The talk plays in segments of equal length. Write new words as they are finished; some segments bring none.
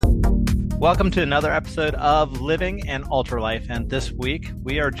Welcome to another episode of Living an Ultra Life. And this week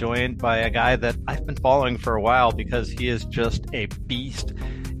we are joined by a guy that I've been following for a while because he is just a beast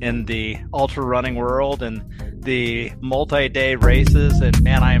in the ultra running world and the multi-day races. And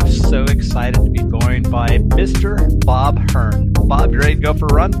man, I am so excited to be joined by Mr. Bob Hearn. Bob, you ready to go for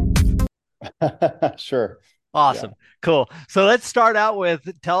a run? Sure. Awesome. Yeah. Cool. So let's start out with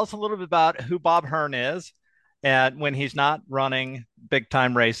tell us a little bit about who Bob Hearn is and when he's not running big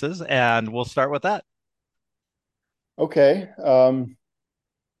time races. And we'll start with that. Okay.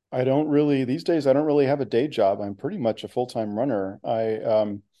 These days, I don't really have a day job. I'm pretty much a full-time runner.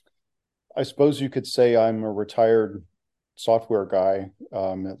 I suppose you could say I'm a retired software guy.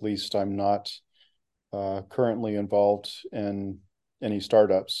 At least I'm not currently involved in any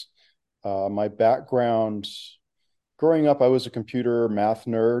startups. My background, growing up, I was a computer math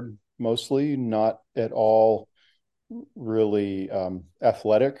nerd, mostly, not at all really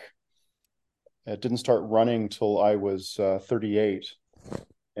athletic. It didn't start running till I was 38,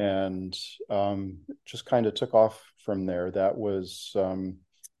 and just kind of took off from there. That was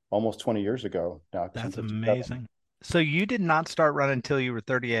almost 20 years ago now, because I'm That's 57. amazing. So you did not start running until you were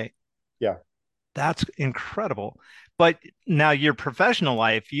 38. Yeah, That's incredible. But now your professional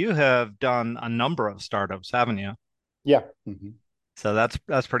life, you have done a number of startups, haven't you? yeah. So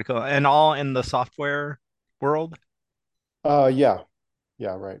that's pretty cool. And all in the software world? Yeah,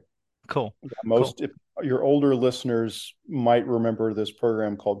 yeah, right. Cool. Yeah, Cool. if your older listeners might remember this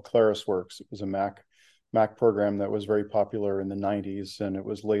program called ClarisWorks. It was a Mac program that was very popular in the 90s, and it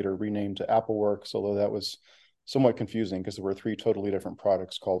was later renamed to AppleWorks, although that was somewhat confusing because there were three totally different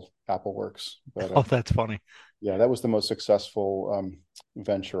products called AppleWorks. But Oh, that's funny. yeah, that was the most successful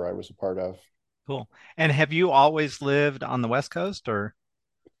venture I was a part of. Cool. And have you always lived on the West Coast or?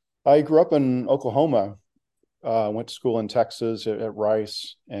 I grew up in Oklahoma, went to school in Texas at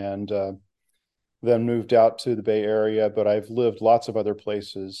Rice, and then moved out to the Bay Area. But I've lived lots of other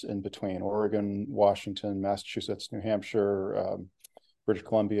places in between: Oregon, Washington, Massachusetts, New Hampshire, British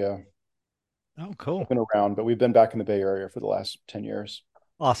Columbia. Oh, I've cool. been around, but we've been back in the Bay Area for the last 10 years.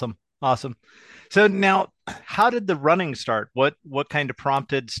 Awesome. Awesome. So now, how did the running start? What kind of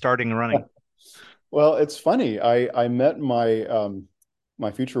prompted starting running? Well, it's funny. I met my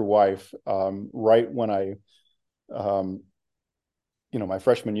future wife right when um, my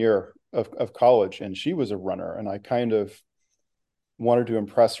freshman year of college, and she was a runner, and I kind of wanted to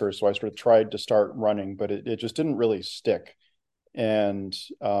impress her, so I sort of tried to start running, but it just didn't really stick. And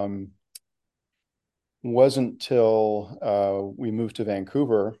wasn't till we moved to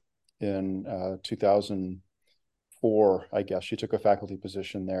Vancouver in 2004, I guess. She took a faculty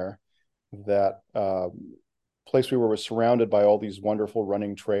position there. That place we were was surrounded by all these wonderful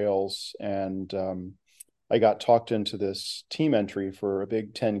running trails, and I got talked into this team entry for a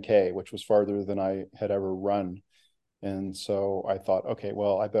big 10K, which was farther than I had ever run. And so I thought, okay,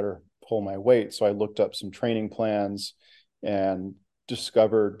 well, I better pull my weight. So I looked up some training plans and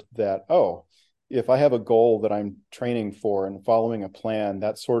discovered that, oh, if I have a goal that I'm training for and following a plan,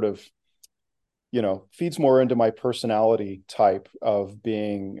 that sort of, feeds more into my personality type of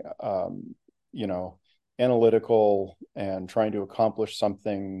being, you know, analytical and trying to accomplish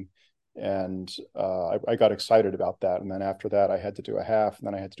something. And I got excited about that. And then after that, I had to do a half, and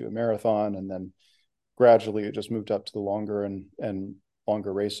then I had to do a marathon, and then gradually it just moved up to the longer and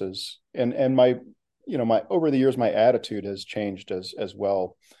longer races. And my, my over the years, my attitude has changed as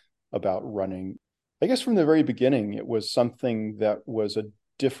well about running. I guess from the very beginning, it was something that was a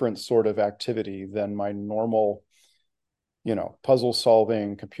different sort of activity than my normal, puzzle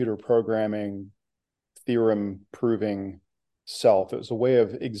solving, computer programming, theorem proving self. It was a way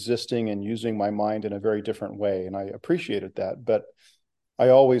of existing and using my mind in a very different way. And I appreciated that. But I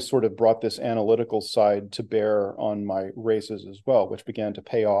always sort of brought this analytical side to bear on my races as well, which began to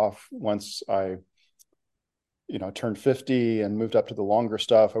pay off once I, turned 50 and moved up to the longer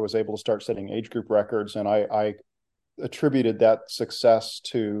stuff. I was able to start setting age group records, and I attributed that success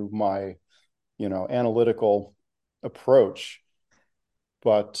to my, analytical approach.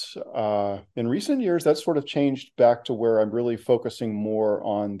 But in recent years, that's sort of changed back to where I'm really focusing more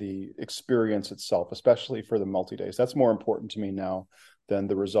on the experience itself, especially for the multi-days. That's more important to me now than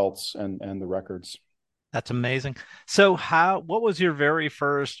the results and the records. That's amazing. What was your very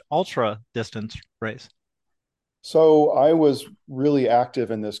first ultra distance race? So I was really active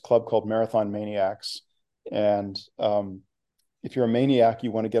in this club called Marathon Maniacs. And if you're a maniac,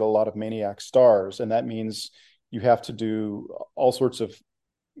 you want to get a lot of maniac stars. And that means you have to do all sorts of,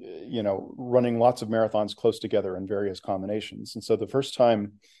 running lots of marathons close together in various combinations. And so the first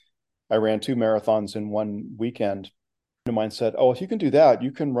time I ran two marathons in one weekend, of mine said, "Oh, if you can do that,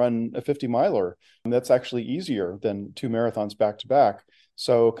 you can run a 50 miler. And that's actually easier than two marathons back to back.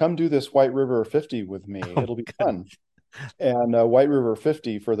 So come do this White River 50 with me. Oh, It'll be good. fun." And White River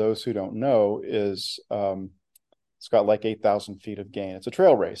 50, for those who don't know, is it's got like 8,000 feet of gain. It's a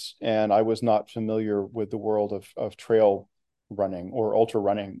trail race. And I was not familiar with the world of trail running or ultra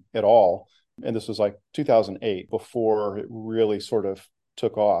running at all. And this was like 2008 before it really sort of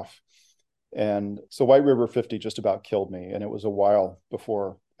took off. And so White River 50 just about killed me. And it was a while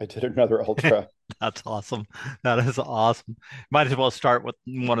before I did another ultra. That's awesome. That is awesome. Might as well start with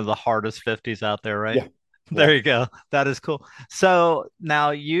one of the hardest 50s out there, right? Yeah. There Yeah. you go. That is cool. So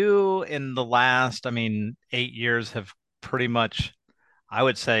now you, in the last, 8 years, have pretty much, I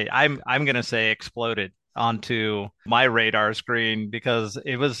would say, I'm gonna say exploded onto my radar screen because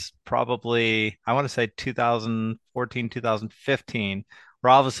it was probably, I want to say 2014, 2015,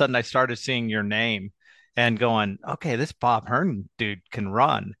 where all of a sudden I started seeing your name and going, okay, this Bob Hearn dude can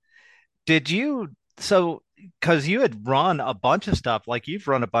run. Did you, so, because you had run a bunch of stuff, like you've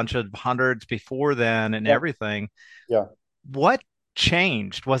run a bunch of hundreds before then and Yeah. everything. Yeah. What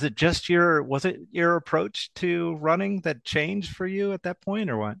changed? Was it your approach to running that changed for you at that point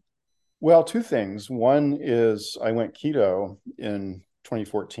or what? Well, two things. One is I went keto in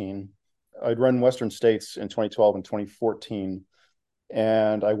 2014. I'd run Western States in 2012 and 2014.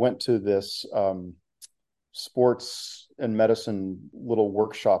 And I went to this sports and medicine little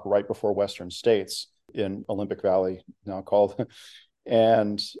workshop right before Western States in Olympic Valley, now called.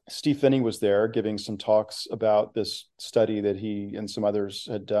 And Steve Finney was there giving some talks about this study that he and some others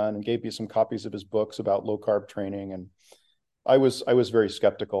had done and gave me some copies of his books about low carb training. And I was very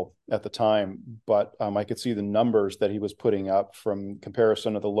skeptical at the time, but I could see the numbers that he was putting up from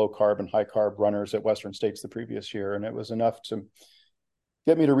comparison of the low carb and high carb runners at Western States the previous year, and it was enough to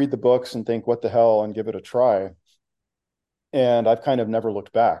get me to read the books and think, what the hell, and give it a try. And I've kind of never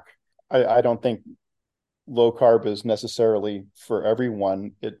looked back. I don't think low carb is necessarily for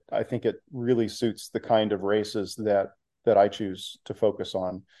everyone. I think it really suits the kind of races that I choose to focus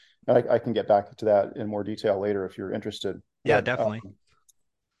on. And I can get back to that in more detail later if you're interested. Yeah, But definitely.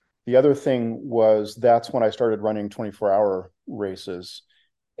 the other thing was that's when I started running 24-hour races,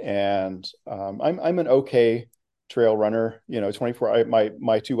 and I'm an okay trail runner. 24.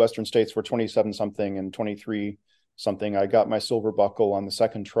 My two Western States were 27 something and 23 something. I got my silver buckle on the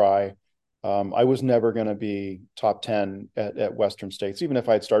second try. I was never going to be top 10 at Western States, even if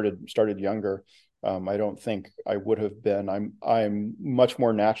I'd started younger. I don't think I would have been. I'm much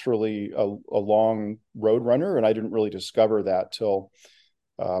more naturally a long road runner, and I didn't really discover that till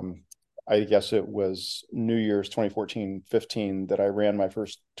um, I guess it was New Year's 2014-15 that I ran my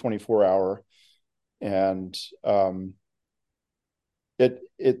first 24-hour, and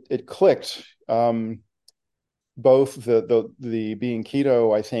it clicked. Both the being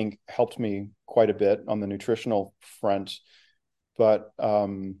keto, I think, helped me quite a bit on the nutritional front, but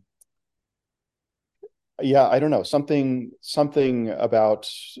yeah, I don't know, something about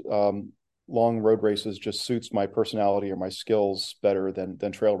long road races just suits my personality or my skills better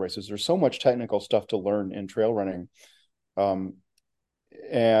than trail races. There's so much technical stuff to learn in trail running. Um,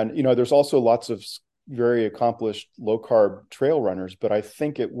 and there's also lots of very accomplished low carb trail runners, but I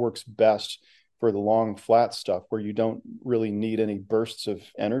think it works best for the long flat stuff where you don't really need any bursts of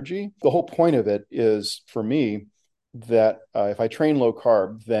energy. The whole point of it is, for me, that if I train low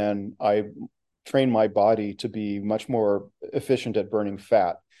carb, then I train my body to be much more efficient at burning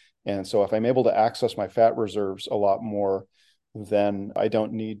fat. And so if I'm able to access my fat reserves a lot more, then I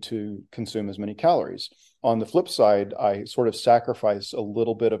don't need to consume as many calories. On the flip side, I sort of sacrifice a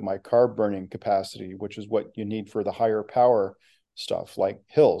little bit of my carb burning capacity, which is what you need for the higher power stuff, like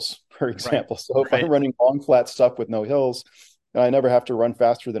hills, for Right. example. So if I'm Right. running long, flat stuff with no hills, and I never have to run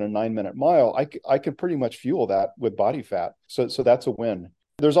faster than a 9 minute mile, I could pretty much fuel that with body fat. So that's a win.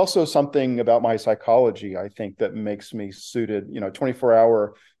 There's also something about my psychology, I think, that makes me suited.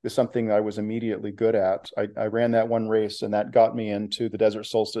 24-hour is something I was immediately good at. I ran that one race, and that got me into the Desert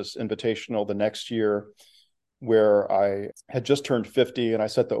Solstice Invitational the next year, where I had just turned 50 and I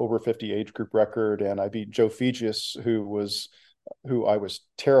set the over 50 age group record, and I beat Joe Fegius, who I was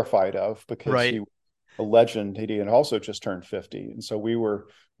terrified of because he Right. was a legend. He had also just turned 50. And so we were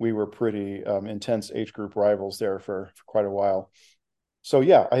pretty intense age group rivals there for quite a while. So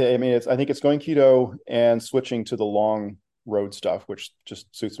yeah, I mean, I think it's going keto and switching to the long road stuff, which just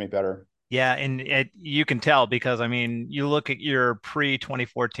suits me better. Yeah, and you can tell because you look at your pre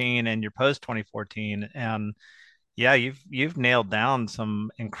 2014 and your post 2014, and yeah, you've nailed down some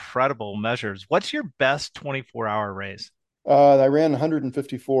incredible measures. What's your best 24-hour race? I ran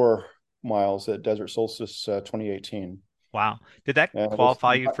 154 miles at Desert Solstice 2018. Wow. Did that And it was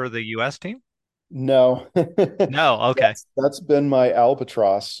qualify you for the U.S. team? no. No. Okay. That's been my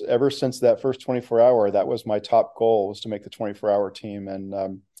albatross ever since that first 24 hour. That was my top goal, was to make the 24-hour team.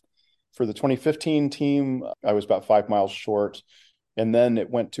 And for the 2015 team, I was about 5 miles short. And then it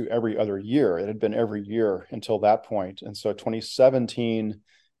went to every other year. It had been every year until that point. And so 2017,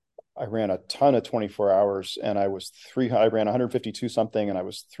 I ran a ton of 24 hours and I ran 152 something and I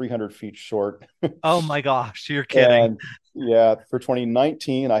was 300 feet short. Oh my gosh, you're kidding. And yeah, for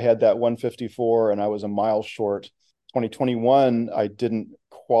 2019, I had that 154 and I was a mile short. 2021, I didn't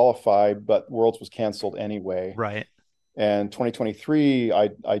qualify, but Worlds was canceled anyway. Right. And 2023,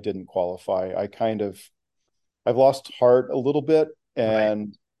 I didn't qualify. I've lost heart a little bit, Right.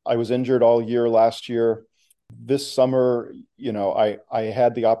 and I was injured all year last year. This summer, I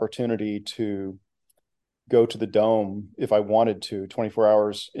had the opportunity to go to the dome if I wanted to, 24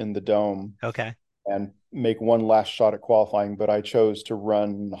 hours in the dome Okay. and make one last shot at qualifying, but I chose to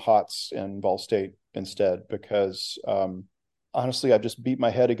run HOTS in Ball State instead because honestly, I've just beat my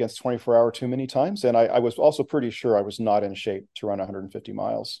head against 24-hour too many times. And I was also pretty sure I was not in shape to run 150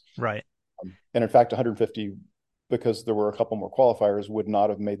 miles. Right. And in fact, 150, because there were a couple more qualifiers, would not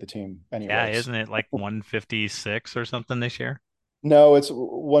have made the team Yeah, anyways. isn't it like 156 or something this year? No, it's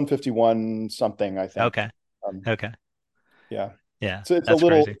 151 something, I think. Okay. Um, Okay. yeah. Yeah, So it's a that's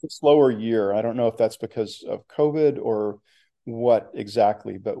little crazy. slower year. I don't know if that's because of COVID or what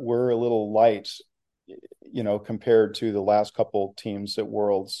exactly, but we're a little light, compared to the last couple teams at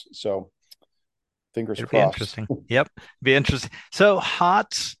Worlds. So fingers It'll be crossed. interesting. Yep. Be interesting. So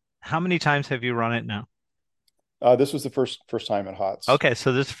HOTS, how many times have you run it now? This was the first time at HOTS. Okay,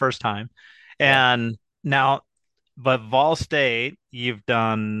 so this is the first time. Yeah. And now, but Vol State, you've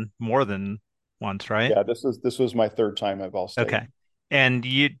done more than once, right? Yeah, this was my third time at Ball State. Okay. And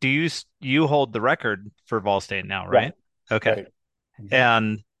you hold the record for Vol State now, Yeah, right? Okay. right. Mhm.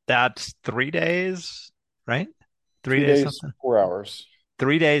 And that's 3 days, right? Three Three days days, something. 4 hours.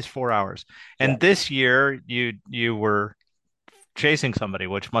 3 days, 4 hours. Yeah. And this year you were chasing somebody,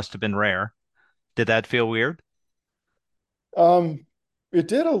 which must have been rare. Did that feel weird? Um, it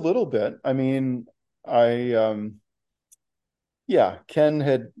did a little bit. I mean, I yeah, Ken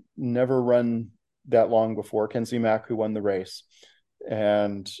had never run that long before. Ken Zimak, who won the race,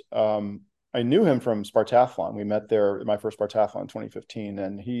 and I knew him from Spartathlon. We met there at my first Spartathlon in 2015,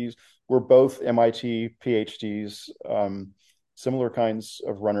 and we're both MIT PhDs, similar kinds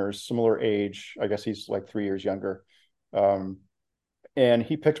of runners, similar age. I guess he's like 3 years younger, um, and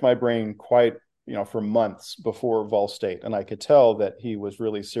he picked my brain quite, for months before Vol State, and I could tell that he was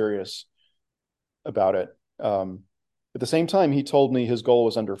really serious about it. At the same time, he told me his goal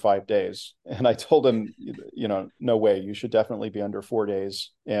was under 5 days. And I told him, no way, you should definitely be under 4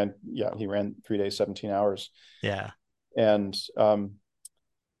 days. And yeah, he ran 3 days, 17 hours. Yeah. And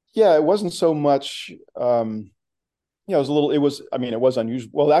yeah, it wasn't so much, it was a little, I mean, it was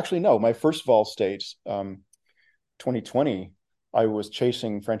unusual. Well, actually, no, my first Vol State, 2020, I was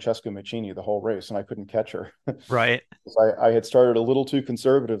chasing Francesca Maccini the whole race and I couldn't catch her. Right. I had started a little too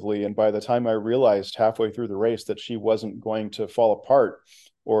conservatively, and by the time I realized halfway through the race that she wasn't going to fall apart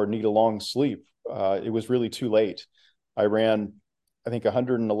or need a long sleep, it was really too late. I ran, I think,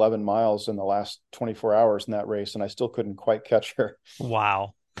 111 miles in the last 24 hours in that race, and I still couldn't quite catch her.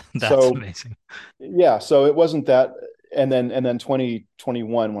 Wow. That's So amazing. yeah, so it wasn't that. And then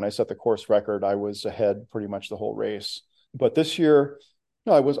 2021, when I set the course record, I was ahead pretty much the whole race. But this year,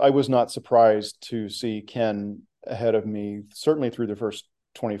 no, I was not surprised to see Ken ahead of me, certainly through the first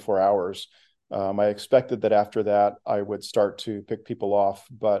 24 hours. I expected that after that I would start to pick people off,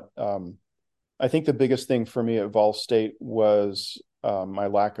 but I think the biggest thing for me at Vol State was my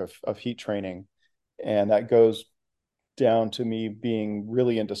lack of heat training, and that goes down to me being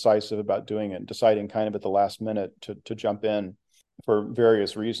really indecisive about doing it, deciding kind of at the last minute to jump in for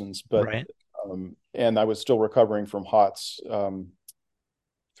various reasons. But Right. and I was still recovering from HOTS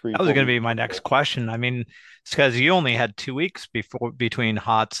three, That was four going to weeks be my next before. question. I mean, it's because you only had 2 weeks before between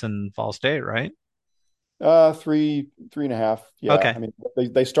HOTS and Fall State, right? Three and a half. Yeah, Okay. I mean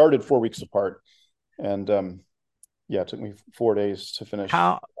they started 4 weeks apart, and yeah, it took me 4 days to finish.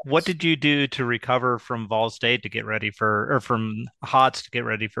 What did you do to recover from Vol State to get ready for, or from HOTS to get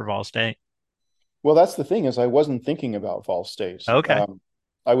ready for Vol State? Well, that's the thing, is I wasn't thinking about Fall State. Okay.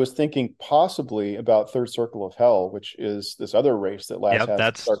 I was thinking possibly about Third Circle of Hell, which is this other race that Laz Yep.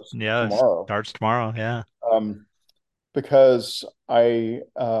 has starts Yeah, it tomorrow. starts tomorrow. Yeah. Um, because I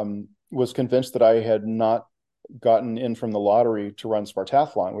was convinced that I had not gotten in from the lottery to run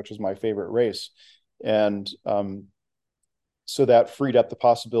Spartathlon, which is my favorite race. And so that freed up the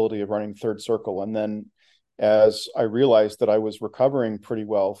possibility of running Third Circle. And then as I realized that I was recovering pretty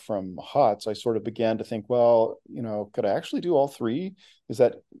well from HOTS, I sort of began to think, well, could I actually do all three? Is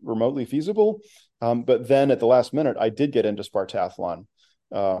that remotely feasible? But then at the last minute, I did get into Spartathlon.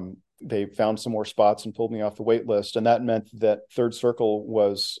 They found some more spots and pulled me off the wait list. And that meant that third circle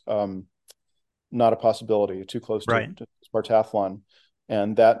was not a possibility, too close Right. to Spartathlon.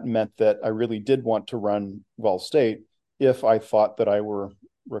 And that meant that I really did want to run Vol State if I thought that I were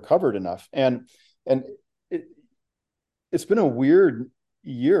recovered enough. And it, it's been a weird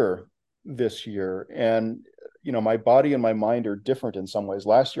year this year. And, my body and my mind are different in some ways.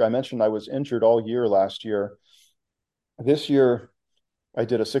 Last year, I mentioned I was injured all year last year. This year, I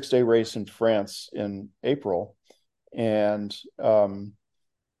did a 6-day race in France in April and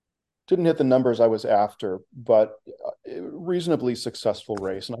didn't hit the numbers I was after, but a reasonably successful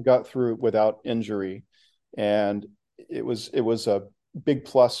race. And I got through without injury. And it was a big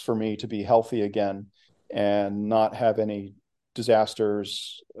plus for me to be healthy again and not have any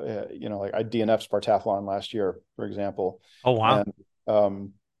disasters. Like I DNF Spartathlon last year, for example. Oh, wow.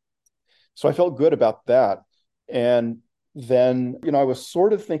 And so I felt good about that. And then, I was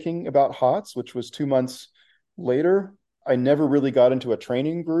sort of thinking about HOTS, which was 2 months later. I never really got into a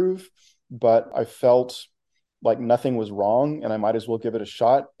training groove, but I felt like nothing was wrong and I might as well give it a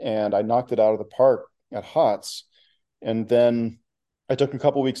shot. And I knocked it out of the park at HOTS. And then I took a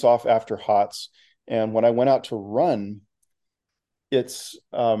couple weeks off after HOTS. And when I went out to run, it's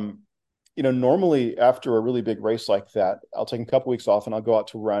normally after a really big race like that, I'll take a couple weeks off and I'll go out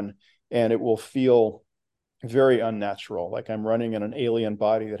to run, and it will feel very unnatural, like I'm running in an alien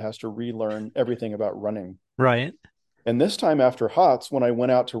body that has to relearn everything about running. Right. And this time after HOTS, when I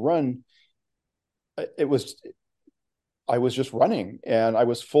went out to run, it was I was just running and I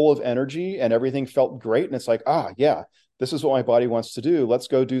was full of energy and everything felt great. And it's like, yeah, this is what my body wants to do. Let's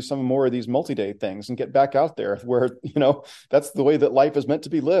go do some more of these multi-day things and get back out there where, that's the way that life is meant to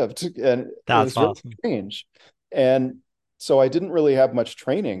be lived. And it That's was very awesome. strange. And so I didn't really have much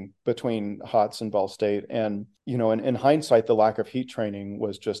training between HOTS and Ball State. And, in hindsight, the lack of heat training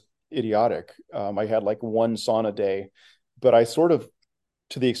was just idiotic. I had like one sauna day, but I sort of,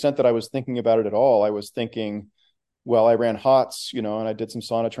 to the extent that I was thinking about it at all, I was thinking, well, I ran HOTS, and I did some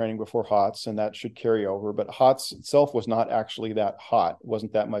sauna training before HOTS, and that should carry over. But HOTS itself was not actually that hot. It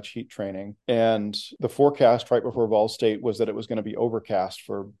wasn't that much heat training. And the forecast right before Vol State was that it was going to be overcast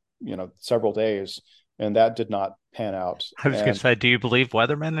for, several days. And that did not pan out. I was going to And say, do you believe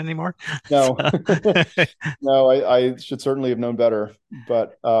weathermen anymore? no, So, no, I should certainly have known better.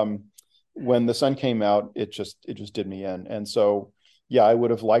 But when the sun came out, it just did me in. And so, yeah, I would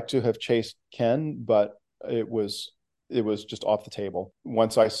have liked to have chased Ken, but it was just off the table.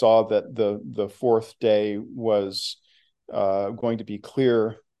 Once I saw that the fourth day was going to be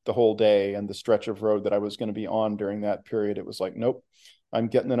clear the whole day and the stretch of road that I was going to be on during that period, it was like, nope, I'm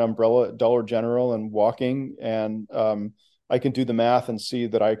getting an umbrella at Dollar General and walking, and I can do the math and see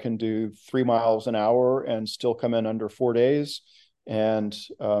that I can do 3 miles an hour and still come in under 4 days. And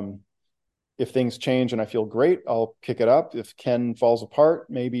if things change and I feel great, I'll kick it up. If Ken falls apart,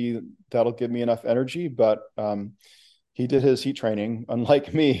 maybe that'll give me enough energy. But he did his heat training,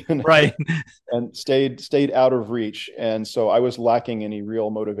 unlike me, right. and stayed out of reach. And so I was lacking any real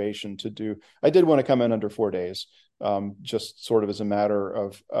motivation to do. I did want to come in under 4 days, just sort of as a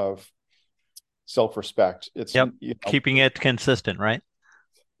matter of self-respect. It's Yep. Keeping it consistent, right?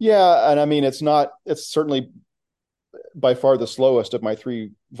 yeah, and I mean it's certainly by far the slowest of my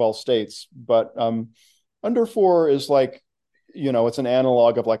three Vol States, but under 4 is like, it's an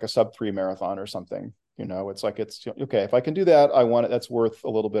analog of like a sub 3 marathon or something. It's like, it's okay. If I can do that, I want it. That's worth a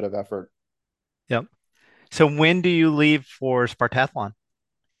little bit of effort. Yep. So when do you leave for Spartathlon?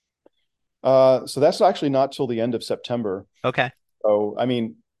 So that's actually not till the end of September. Okay. So, I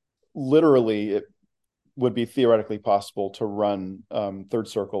mean, literally, it would be theoretically possible to run third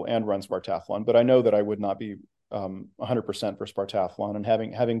circle and run Spartathlon, but I know that I would not be 100% for Spartathlon. And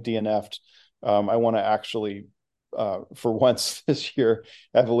having DNF'd, I want to actually, for once this year,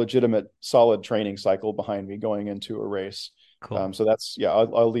 have a legitimate, solid training cycle behind me going into a race. Cool. So that's, yeah,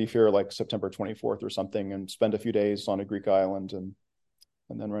 I'll leave here like September 24th or something and spend a few days on a Greek island and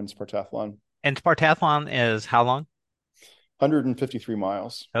then run Spartathlon. And Spartathlon is how long? 153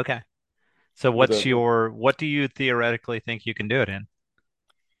 miles Okay. So with a what do you theoretically think you can do it in?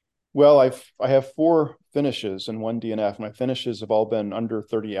 Well, I have 4 finishes and one DNF. My finishes have all been under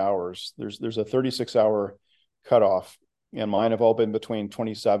 30 hours. There's a 36-hour cutoff, and mine have all been between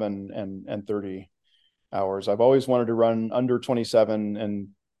 27 and 30 hours. I've always wanted to run under 27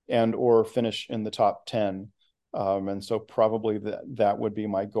 and or finish in the top 10. And so probably that would be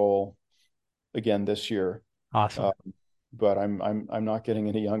my goal again this year. Awesome. But I'm not getting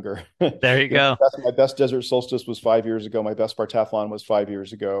any younger. There you go. My best desert solstice was 5 years ago. My best Spartathlon was 5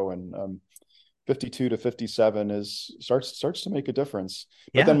 years ago, and 52 to 57 is starts to make a difference.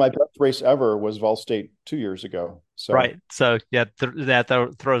 But then Yeah. my best race ever was Vol State 2 years ago. So Right. So yeah,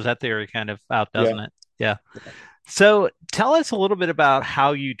 throws that theory kind of out, yeah. doesn't it? Yeah. So tell us a little bit about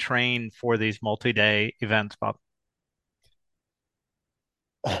how you train for these multi-day events, Bob.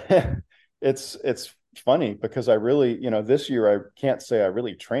 It's funny because I really, this year I can't say I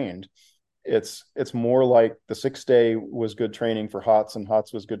really trained. It's more like the 6 day was good training for Hots and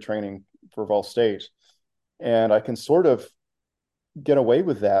Hots was good training for Vol State. And I can sort of get away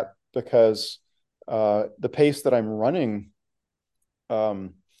with that because the pace that I'm running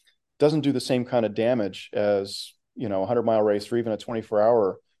um, doesn't do the same kind of damage as, a 100-mile race or even a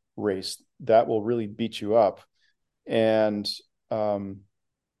 24-hour race. That will really beat you up. And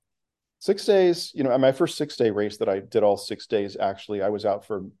 6 days, my first 6 day race that I did all 6 days, actually, I was out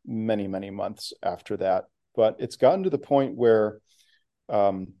for many, many months after that. But it's gotten to the point where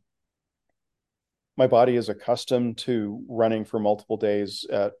um, my body is accustomed to running for multiple days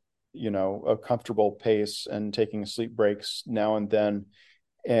at, a comfortable pace and taking sleep breaks now and then.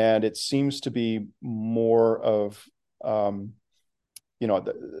 And it seems to be more of, um,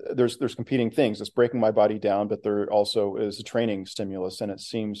 there's competing things. It's breaking my body down, but there also is a training stimulus, and it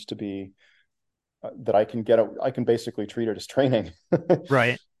seems to be that I can basically treat it as training.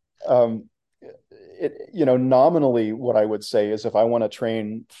 Right. um, Nominally, what I would say is if I want to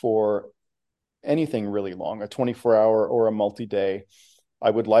train for anything really long, a 24-hour or a multi-day, I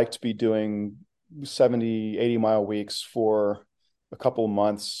would like to be doing 70, 80-mile weeks for a couple of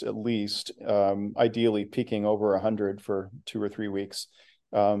months at least, ideally peaking over 100 for 2 or 3 weeks.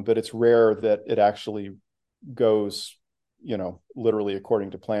 But it's rare that it actually goes, literally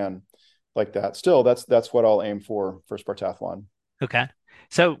according to plan like that. Still, that's what I'll aim for Spartathlon. Okay.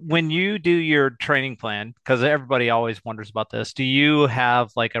 So when you do your training plan, because everybody always wonders about this, do you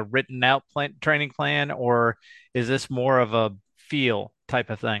have like a written out training plan, or is this more of a feel type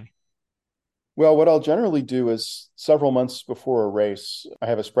of thing? Well, what I'll generally do is several months before a race, I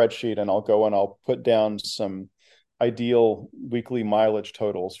have a spreadsheet and I'll go and I'll put down some ideal weekly mileage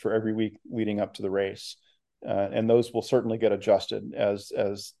totals for every week leading up to the race. And those will certainly get adjusted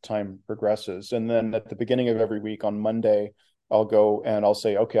as time progresses. And then at the beginning of every week on Monday, I'll go and I'll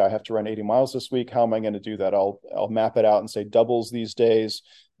say, okay, I have to run 80 miles this week. How am I going to do that? I'll map it out and say doubles these days,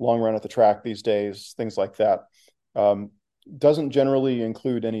 long run at the track these days, things like that. Um, doesn't generally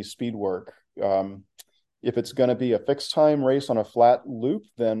include any speed work. Um, if it's going to be a fixed time race on a flat loop,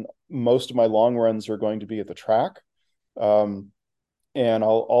 then most of my long runs are going to be at the track. Um, and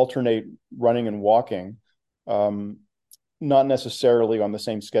I'll alternate running and walking, um, not necessarily on the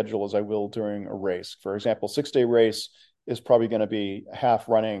same schedule as I will during a race. For example, 6 day race is probably going to be half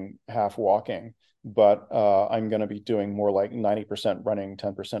running, half walking, but I'm going to be doing more like 90% running,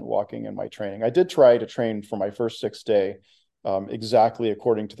 10% walking in my training. I did try to train for my first 6 day exactly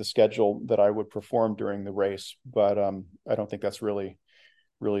according to the schedule that I would perform during the race, but I don't think that's really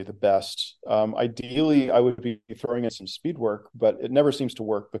the best. Ideally, I would be throwing in some speed work, but it never seems to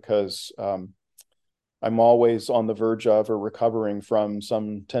work because I'm always on the verge of or recovering from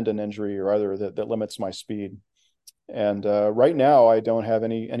some tendon injury or other that limits my speed. And right now, I don't have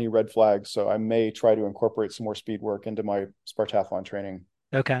any red flags, so I may try to incorporate some more speed work into my Spartathlon training.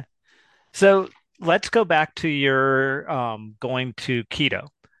 Okay. So let's go back to your going to keto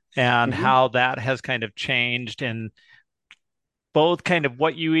and Mm-hmm. how that has kind of changed in both kind of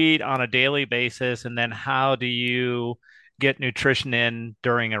what you eat on a daily basis and then how do you get nutrition in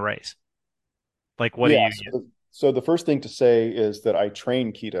during a race? Like what do Yeah. you use? So the first thing to say is that I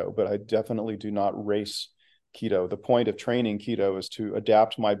train keto, but I definitely do not race keto. The point of training keto is to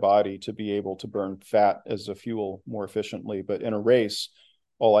adapt my body to be able to burn fat as a fuel more efficiently. But in a race,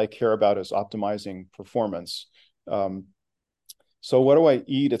 all I care about is optimizing performance. Um, so what do I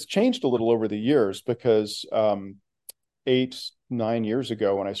eat? It's changed a little over the years because 8, 9 years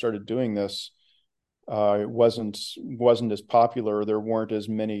ago when I started doing this, it wasn't as popular. There weren't as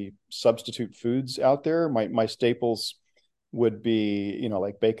many substitute foods out there. My staples would be,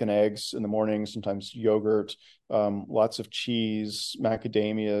 like bacon, eggs in the morning, sometimes yogurt, lots of cheese,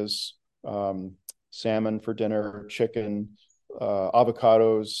 macadamias, um, salmon for dinner, chicken,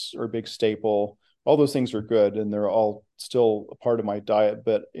 avocados are a big staple. All those things are good and they're all still a part of my diet,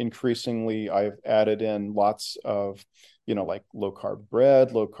 but increasingly I've added in lots of, like low carb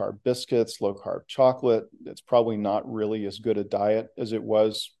bread, low carb biscuits, low carb chocolate. It's probably not really as good a diet as it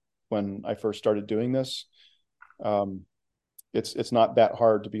was when I first started doing this. Um, it's not that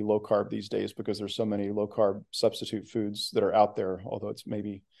hard to be low carb these days because there's so many low carb substitute foods that are out there, although it's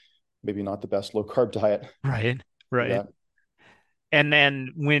maybe not the best low carb diet Right. for Right. that. And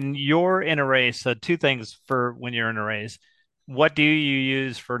then when you're in a race, so two things for when you're in a race. What do you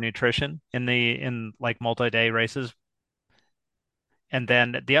use for nutrition in like multi-day races? And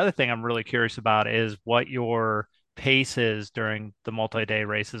then the other thing I'm really curious about is what your pace is during the multi-day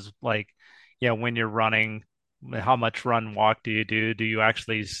races. Like, when you're running, how much run walk do you do? Do you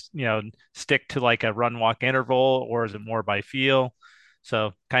actually, stick to like a run walk interval, or is it more by feel?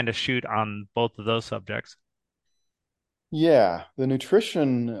 So kind of shoot on both of those subjects. Yeah, the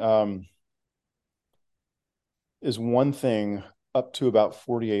nutrition is one thing up to about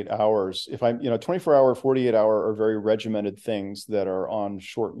 48 hours. If I'm, 24-hour, 48-hour are very regimented things that are on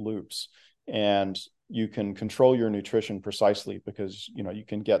short loops. And you can control your nutrition precisely because, you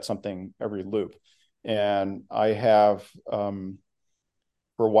can get something every loop. And I have, for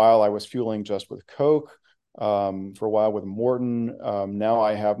a while, I was fueling just with Coke, for a while with Morton. Now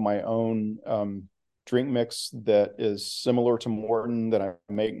I have my own drink mix that is similar to Morton that I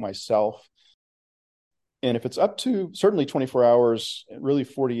make myself. And if it's up to certainly 24 hours, really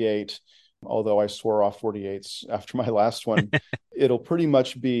 48, although I swore off 48s after my last one, it'll pretty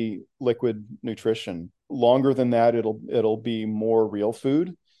much be liquid nutrition. Longer than that, it'll be more real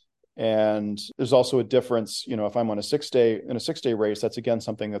food. And there's also a difference, if I'm on a 6 day race, that's again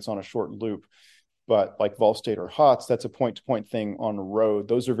something that's on a short loop. But like Vol State or HOTS, that's a point to point thing on the road.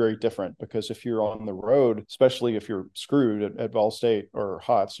 Those are very different because if you're on the road, especially if you're screwed at Vol State or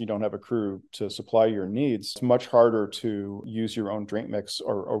HOTS, you don't have a crew to supply your needs. It's much harder to use your own drink mix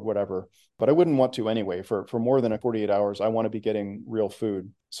or whatever. But I wouldn't want to anyway. For more than 48 hours, I want to be getting real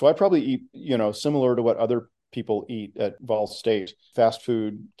food. So I probably eat, similar to what other people eat at Vol State, fast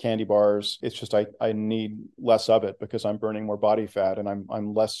food, candy bars. It's just I need less of it because I'm burning more body fat and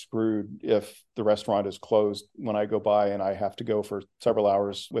I'm less screwed if the restaurant is closed when I go by and I have to go for several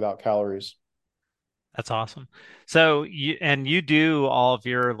hours without calories. That's awesome. So you do all of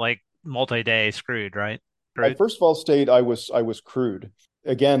your like multi-day screwed, right? At Screwed. first Vol State, I was crude.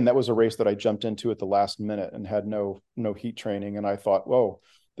 Again, that was a race that I jumped into at the last minute and had no heat training. And I thought, whoa,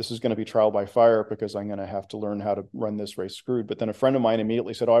 this is going to be trial by fire because I'm going to have to learn how to run this race screwed. But then a friend of mine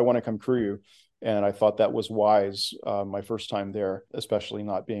immediately said, "Oh, I want to come crew you," and I thought that was wise. My first time there, especially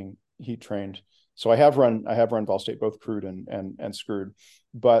not being heat trained. So I have run Vol State both crewed and screwed,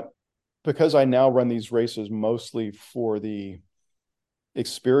 but because I now run these races mostly for the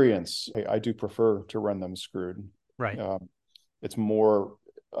experience, I do prefer to run them screwed. Right. Um, it's more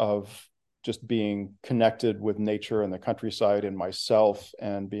of just being connected with nature and the countryside and myself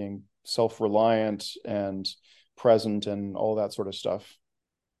and being self-reliant and present and all that sort of stuff.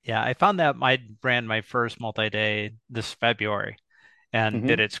 Yeah, I found that I ran my first multi-day this February and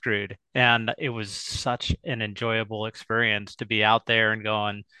did Mm-hmm. it screwed. And it was such an enjoyable experience to be out there and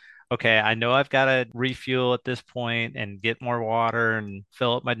going, okay, I know I've got to refuel at this point and get more water and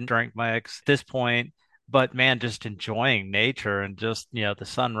fill up my drink mix at this point. But man, just enjoying nature and just, the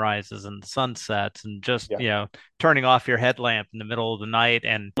sunrises and the sunsets and just, Yeah. turning off your headlamp in the middle of the night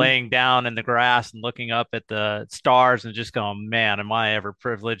and laying down in the grass and looking up at the stars and just going, man, am I ever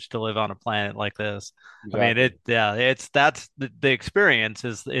privileged to live on a planet like this? I mean, Exactly. that's the experience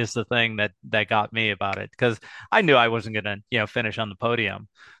is the thing that got me about it because I knew I wasn't gonna, finish on the podium,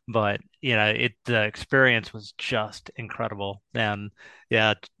 but the experience was just incredible. And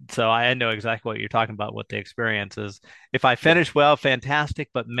yeah, so I know exactly what you're talking about, what the experience is. If I Yeah. finish well, fantastic,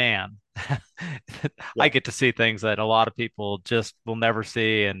 but man, I Yeah. get to see things that a lot of people just will never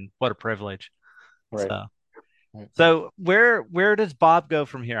see, and what a privilege. Right. So Right. so where does Bob go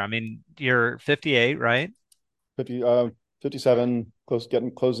from here? I mean, you're 58, right? 50, 57,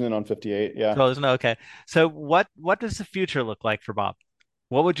 closing in on 58. Yeah. Close. No, okay. So what does the future look like for Bob?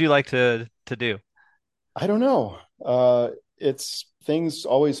 What would you like to do? I don't know. It's things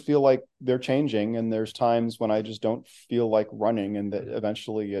always feel like they're changing, and there's times when I just don't feel like running, and that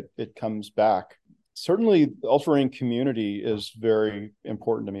eventually it comes back. Certainly, the ultra running community is very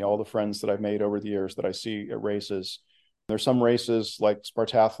important to me. All the friends that I've made over the years that I see at races. There's some races like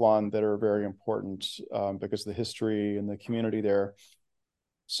Spartathlon that are very important because of the history and the community there.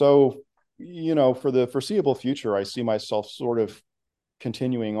 So, for the foreseeable future, I see myself sort of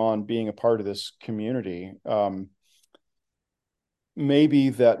continuing on being a part of this community. Maybe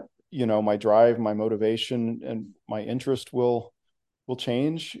that my drive, my motivation, and my interest will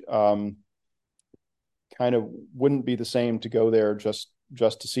change. Kind of wouldn't be the same to go there just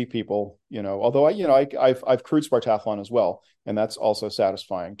to see people. Although I've crewed Spartathlon as well, and that's also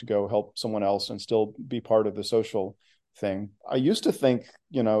satisfying to go help someone else and still be part of the social thing. I used to think,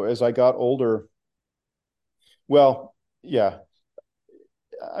 as I got older, well, yeah,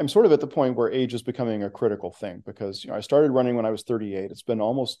 I'm sort of at the point where age is becoming a critical thing because I started running when I was 38. It's been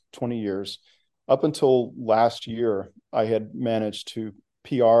almost 20 years. Up until last year, I had managed to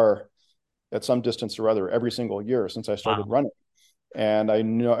PR at some distance or other every single year since I started Wow. running. And I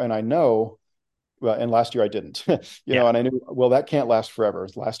know, well, and last year I didn't, Yeah. and I knew, well, that can't last forever.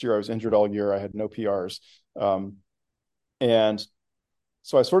 Last year I was injured all year. I had no PRs. And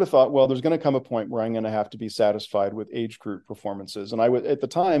so I sort of thought, well, there's going to come a point where I'm going to have to be satisfied with age group performances. And I was, at the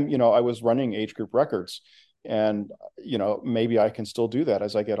time, I was running age group records, and maybe I can still do that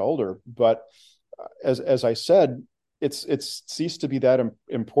as I get older. But as I said, it's ceased to be that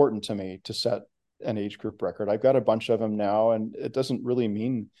important to me to set an age group record. I've got a bunch of them now, and it doesn't really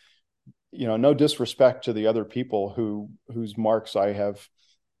mean, no disrespect to the other people whose marks I have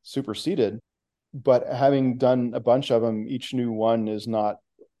superseded, but having done a bunch of them, each new one is not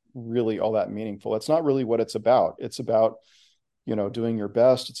really all that meaningful. It's not really what it's about. It's about, doing your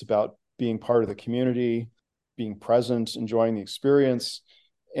best. It's about being part of the community, being present, enjoying the experience.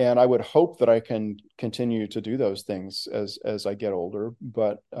 And I would hope that I can continue to do those things as I get older.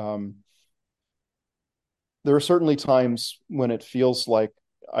 But there are certainly times when it feels like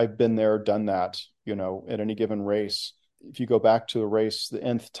I've been there, done that, at any given race. If you go back to a race the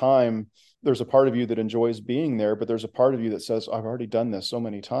nth time, there's a part of you that enjoys being there, but there's a part of you that says, I've already done this so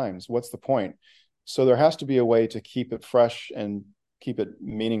many times. What's the point? So there has to be a way to keep it fresh and keep it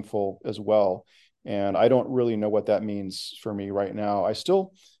meaningful as well. And I don't really know what that means for me right now. I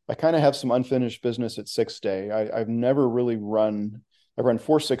kind of have some unfinished business at 6-day. I've never really I've run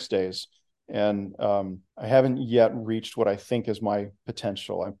 4 6-days, and I haven't yet reached what I think is my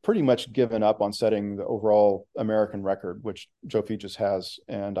potential. I'm pretty much given up on setting the overall American record, which Joe Fegis has,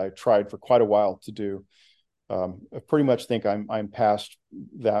 and I tried for quite a while to do. I pretty much think I'm past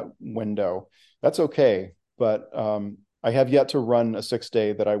that window. That's okay, but I have yet to run a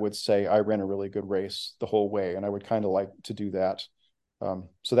 6-day that I would say I ran a really good race the whole way, and I would kind of like to do that.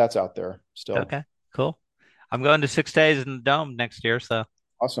 So that's out there still. Okay. Cool. I'm going to 6 days in the dome next year, so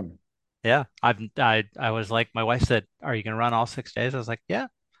Awesome. yeah. I was like, my wife said, "Are you going to run all 6 days?" I was like, "Yeah."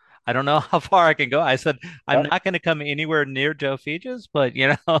 I don't know how far I can go. I said, I'm Yeah. not going to come anywhere near Joe Fegis, but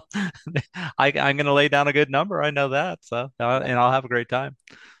I'm going to lay down a good number. I know that. So, Yeah. and I'll have a great time.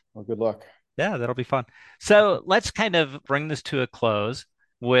 Well, good luck. Yeah, that'll be fun. So let's kind of bring this to a close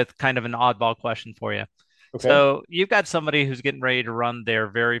with kind of an oddball question for you. Okay. So you've got somebody who's getting ready to run their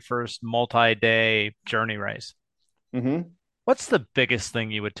very first multi-day journey race. Mm-hmm. What's the biggest thing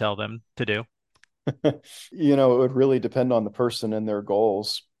you would tell them to do? It would really depend on the person and their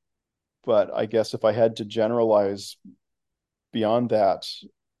goals. But I guess if I had to generalize beyond that,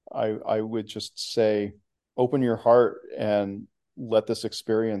 I would just say open your heart and let this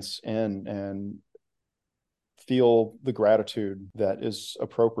experience in and feel the gratitude that is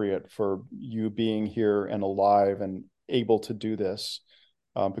appropriate for you being here and alive and able to do this,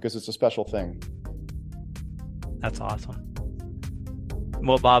 because it's a special thing. That's awesome.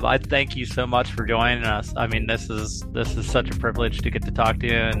 Well, Bob, I thank you so much for joining us. I mean, this is such a privilege to get to talk to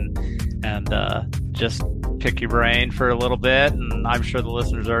you and just pick your brain for a little bit. And I'm sure the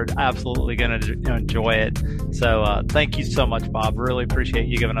listeners are absolutely going to enjoy it. So thank you so much, Bob. Really appreciate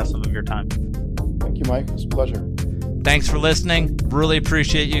you giving us some of your time. Thank you, Mike. It's a pleasure. Thanks for listening. Really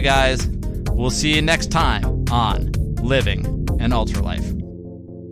appreciate you guys. We'll see you next time on Living an Ultra Life.